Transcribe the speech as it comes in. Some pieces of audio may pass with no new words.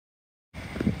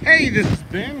Hey, this is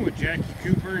Ben with Jackie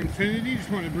Cooper Infiniti. Just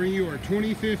want to bring you our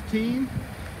 2015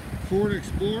 Ford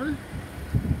Explorer.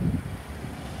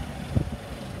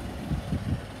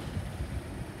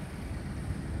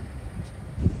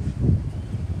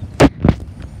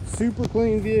 Super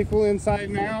clean vehicle inside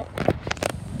and out.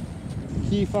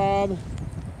 Key fob.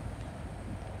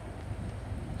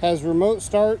 Has remote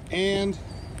start and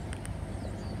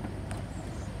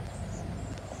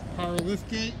power lift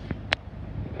gate.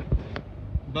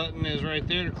 Button is right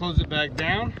there to close it back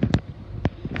down.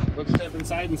 Let's step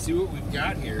inside and see what we've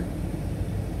got here.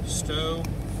 Stow,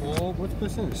 full. What's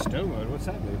this in stow mode? What's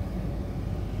that do?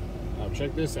 Oh,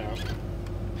 check this out.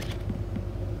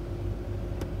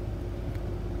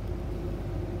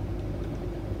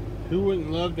 Who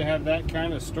wouldn't love to have that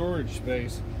kind of storage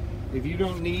space? If you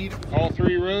don't need all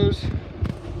 3 rows,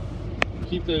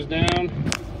 keep those down.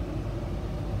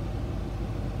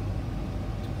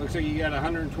 Looks like you got a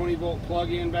 120 volt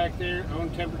plug-in back there,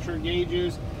 own temperature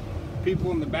gauges,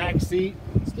 people in the back seat.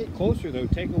 Let's get closer though,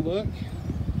 take a look.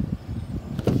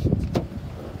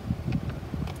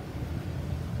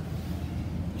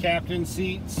 Captain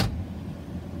seats.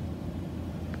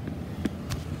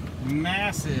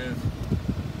 Massive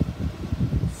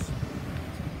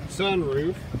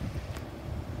sunroof.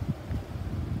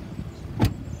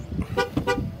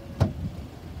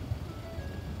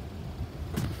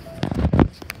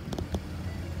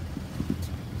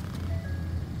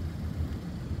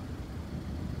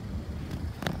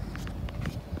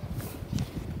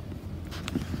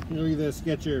 Look at this,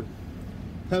 get your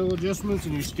pedal adjustments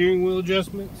and your steering wheel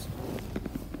adjustments,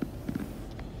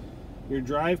 your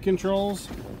drive controls,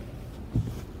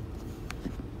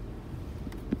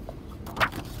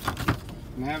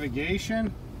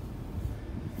 navigation.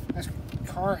 This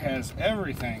car has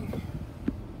everything.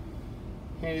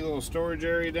 Handy little storage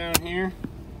area down here.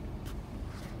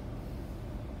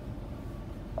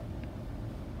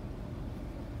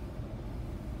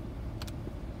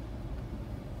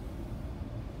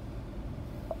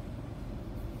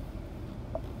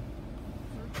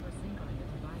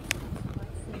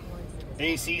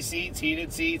 AC seats,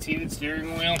 heated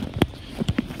steering wheel.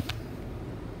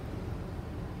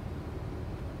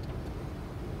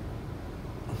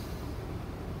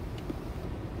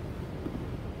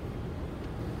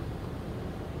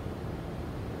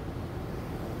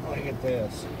 Look at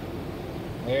this.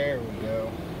 There we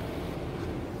go.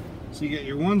 So you got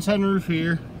your one sunroof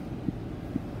here,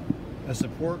 a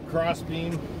support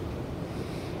crossbeam,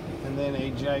 and then a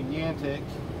gigantic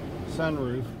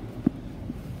sunroof.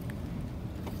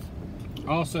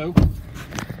 Also,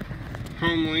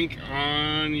 home link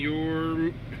on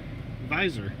your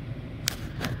visor.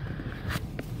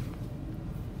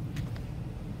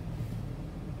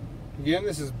 Again,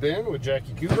 this is Ben with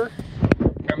Jackie Cooper.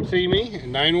 Come see me at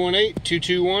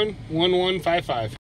 918-221-1155.